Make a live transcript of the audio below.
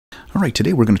All right,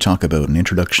 today we're going to talk about an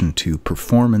introduction to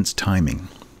performance timing.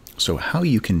 So how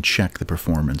you can check the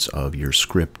performance of your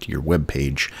script, your web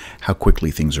page, how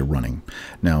quickly things are running.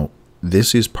 Now,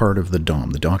 this is part of the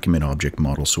DOM, the document object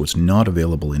model, so it's not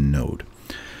available in Node.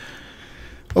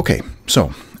 Okay,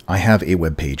 so I have a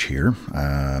web page here.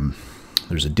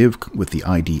 There's a div with the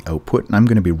ID output, and I'm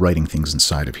going to be writing things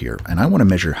inside of here. And I want to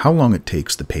measure how long it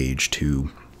takes the page to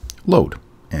load.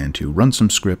 And to run some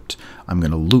script, I'm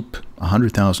going to loop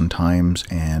 100,000 times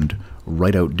and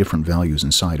write out different values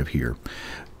inside of here.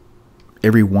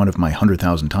 Every one of my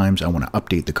 100,000 times, I want to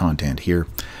update the content here.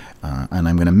 And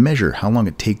I'm going to measure how long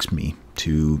it takes me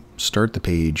to start the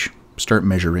page, start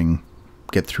measuring,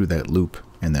 get through that loop,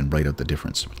 and then write out the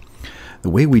difference. The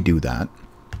way we do that,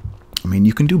 I mean,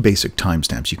 you can do basic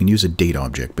timestamps. You can use a date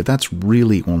object, but that's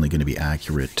really only going to be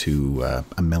accurate to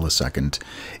a millisecond.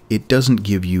 It doesn't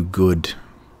give you good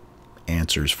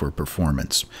answers for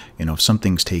performance. You know, if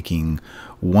something's taking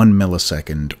 1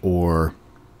 millisecond or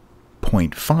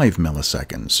 0.5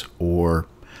 milliseconds or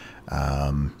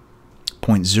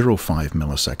 0.05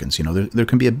 milliseconds, you know, there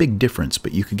can be a big difference,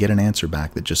 but you could get an answer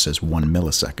back that just says 1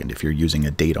 millisecond if you're using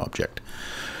a date object.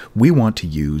 We want to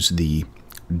use the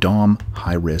DOM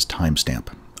high-res timestamp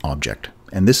object,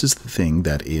 and this is the thing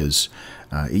that is,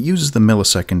 it uses the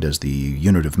millisecond as the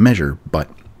unit of measure, but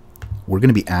we're going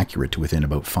to be accurate to within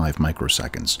about 5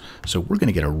 microseconds. So we're going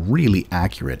to get a really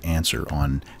accurate answer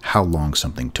on how long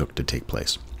something took to take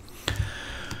place.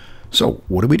 So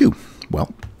what do?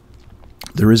 Well,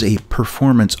 there is a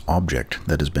performance object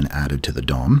that has been added to the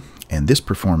DOM, and this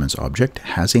performance object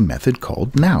has a method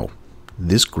called now.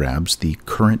 This grabs the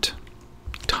current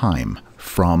time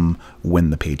from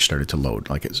when the page started to load.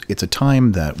 Like it's a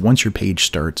time that once your page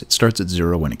starts, it starts at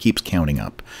 0 and it keeps counting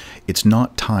up. It's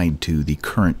not tied to the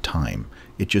current time.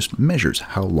 It just measures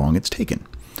how long it's taken.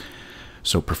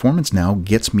 So performance now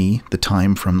gets me the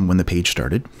time from when the page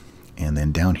started, and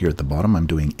then down here at the bottom I'm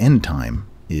doing end time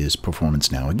is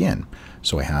performance now again.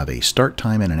 So I have a start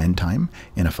time and an end time,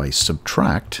 and if I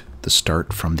subtract the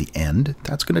start from the end,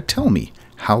 that's going to tell me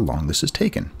how long this has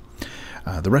taken.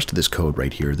 The rest of this code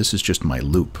right here, this is just my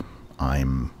loop.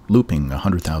 I'm looping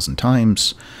 100,000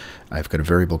 times. I've got a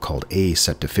variable called a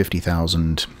set to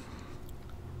 50,000.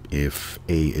 If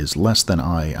a is less than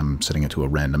I, I'm setting it to a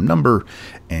random number,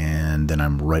 and then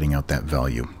I'm writing out that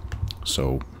value.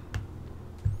 So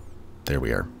there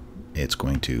we are. It's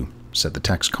going to set the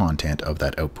text content of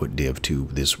that output div to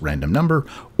this random number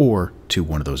or to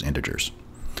one of those integers.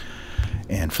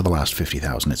 And for the last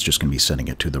 50,000, it's just going to be setting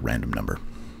it to the random number.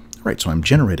 Right, so I'm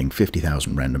generating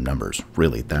 50,000 random numbers.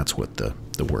 Really, that's what the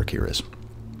work here is.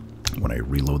 When I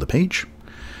reload the page,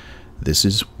 this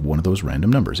is one of those random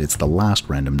numbers. It's the last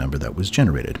random number that was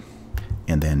generated.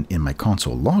 And then in my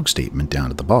console log statement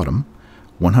down at the bottom,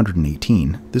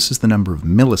 118, this is the number of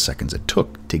milliseconds it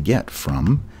took to get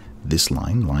from this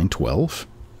line, line 12,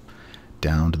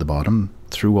 down to the bottom,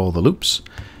 through all the loops,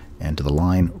 and to the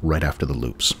line right after the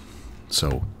loops.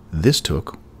 So this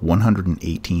took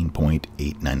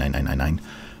 118.899999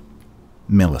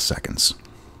 milliseconds.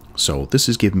 So this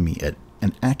is giving me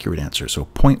an accurate answer. So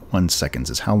 0.1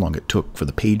 seconds is how long it took for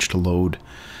the page to load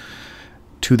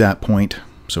to that point.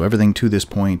 So everything to this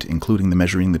point, including the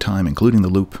measuring the time, including the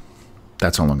loop,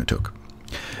 that's how long it took.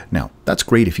 Now, that's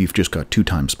great if you've just got 2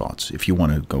 time spots. If you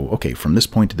want to go, okay, from this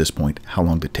point to this point, how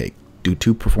long did it take? Do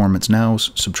 2 performance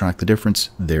nows, subtract the difference,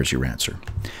 there's your answer.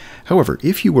 However,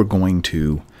 if you were going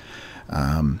to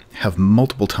have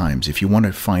multiple times, if you want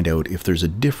to find out if there's a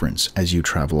difference as you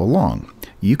travel along,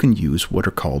 you can use what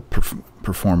are called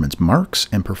performance marks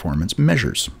and performance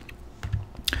measures.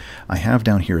 I have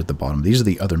down here at the bottom, these are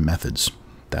the other methods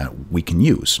that we can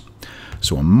use.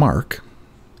 So a mark,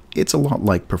 it's a lot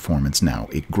like performance now.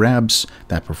 It grabs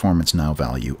that performance now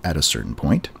value at a certain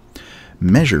point.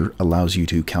 Measure allows you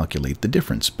to calculate the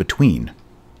difference between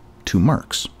 2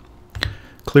 marks.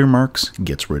 Clear marks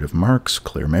gets rid of marks,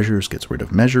 clear measures gets rid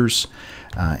of measures,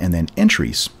 and then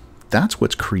entries, that's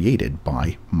what's created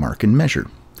by mark and measure.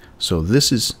 So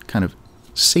this is kind of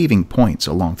saving points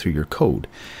along through your code.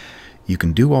 You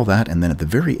can do all that, and then at the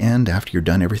very end, after you're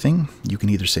done everything, you can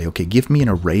either say, okay, give me an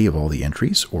array of all the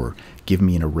entries, or give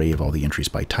me an array of all the entries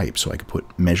by type. So I could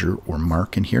put measure or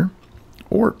mark in here.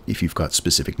 Or if you've got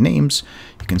specific names,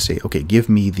 you can say, okay, give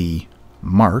me the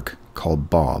mark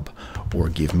called Bob, or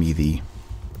give me the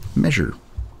measure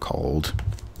called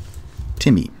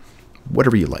Timmy,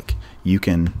 whatever you like. You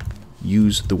can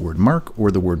use the word mark or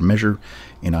the word measure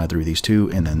in either of these two,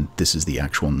 and then this is the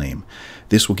actual name.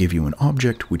 This will give you an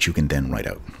object which you can then write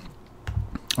out.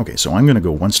 Okay, so I'm going to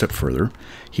go one step further.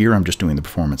 Here I'm just doing the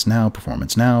performance now,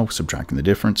 subtracting the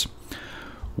difference.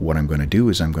 what I'm going to do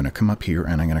is I'm going to come up here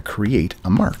and I'm going to create a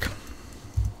mark.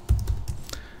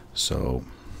 So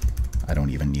I don't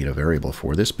even need a variable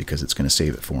for this because it's going to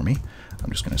save it for me.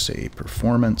 I'm just going to say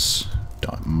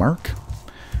performance.mark,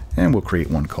 and we'll create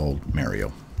one called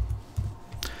Mario.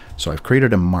 So I've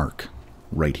created a mark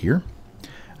right here.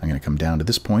 I'm going to come down to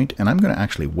this point, and I'm going to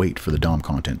actually wait for the DOM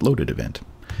content loaded event.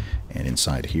 And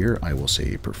inside here, I will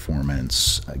say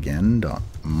performance again dot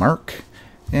mark,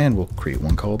 and we'll create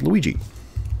one called Luigi.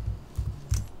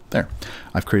 There.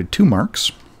 I've created two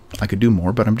marks. I could do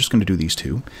more, but I'm just going to do these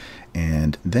two.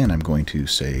 And then I'm going to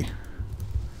say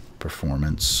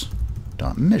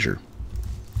performance.measure.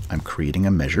 I'm creating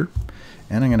a measure,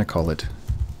 and I'm going to call it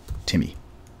Timmy.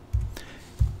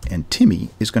 And Timmy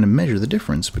is going to measure the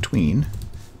difference between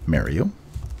Mario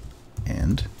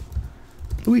and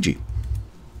Luigi.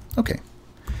 Okay,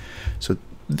 so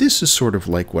this is sort of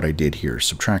like what I did here.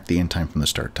 Subtract the end time from the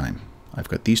start time. I've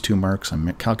got these two marks.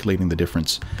 I'm calculating the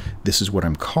difference. This is what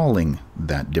I'm calling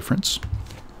that difference.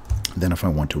 Then if I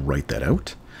want to write that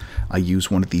out, I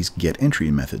use one of these get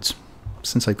entry methods.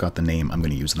 Since I've got the name, I'm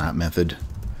going to use that method.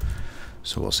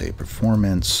 So I'll say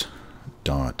performance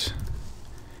dot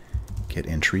get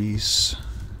entries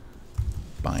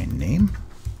by name.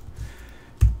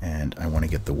 And I want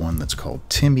to get the one that's called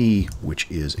Timmy, which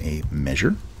is a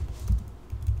measure,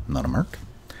 not a mark.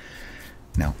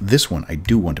 Now, this one I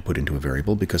do want to put into a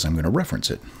variable because I'm going to reference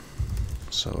it.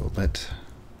 So let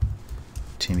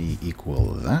Timmy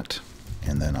equal that,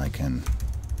 and then I can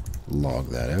log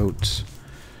that out.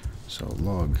 So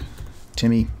log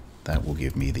Timmy, that will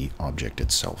give me the object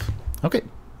itself. Okay,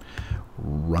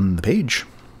 run the page.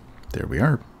 There we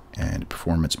are. And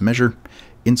performance measure.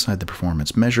 Inside the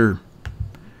performance measure,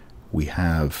 we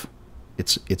have,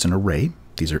 it's an array.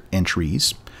 These are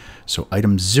entries. So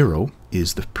item 0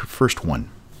 is the first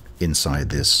one inside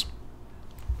this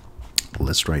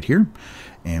list right here.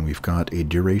 And we've got a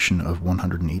duration of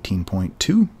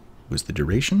 118.2 was the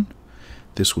duration.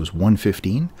 This was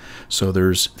 115. So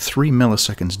there's 3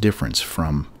 milliseconds difference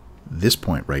from this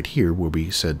point right here where we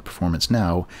said performance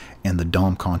now and the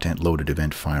DOM content loaded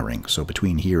event firing. So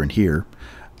between here and here,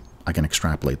 I can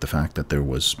extrapolate the fact that there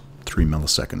was 3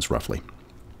 milliseconds roughly.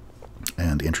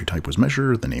 And the entry type was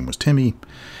measure, the name was Timmy,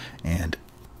 and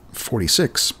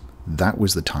 46, that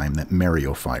was the time that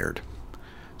Mario fired.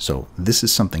 So this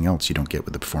is something else you don't get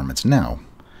with the performance now.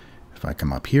 If I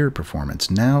come up here, performance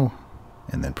now,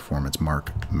 and then performance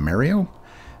mark Mario,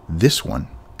 this one,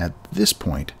 at this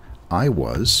point, I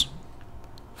was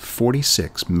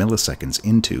 46 milliseconds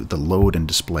into the load and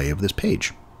display of this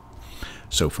page.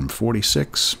 So from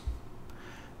 46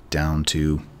 down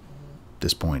to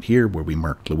this point here where we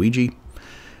marked Luigi,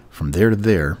 from there to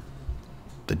there,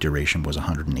 the duration was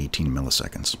 118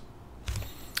 milliseconds.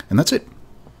 And that's it.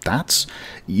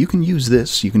 You can use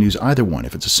this, you can use either one.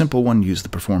 If it's a simple one, use the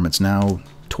performance now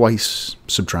twice,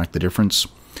 subtract the difference,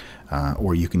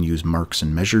 or you can use marks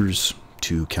and measures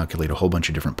to calculate a whole bunch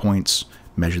of different points,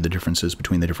 measure the differences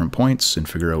between the different points, and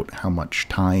figure out how much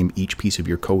time each piece of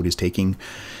your code is taking.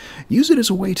 Use it as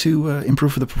a way to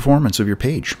improve the performance of your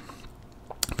page.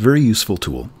 Very useful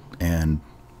tool, and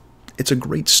it's a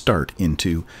great start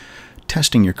into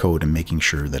testing your code and making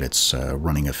sure that it's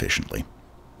running efficiently.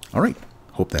 All right,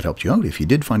 hope that helped you out. If you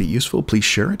did find it useful, please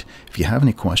share it. If you have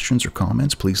any questions or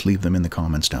comments, please leave them in the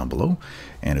comments down below.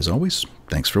 And as always,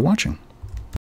 thanks for watching.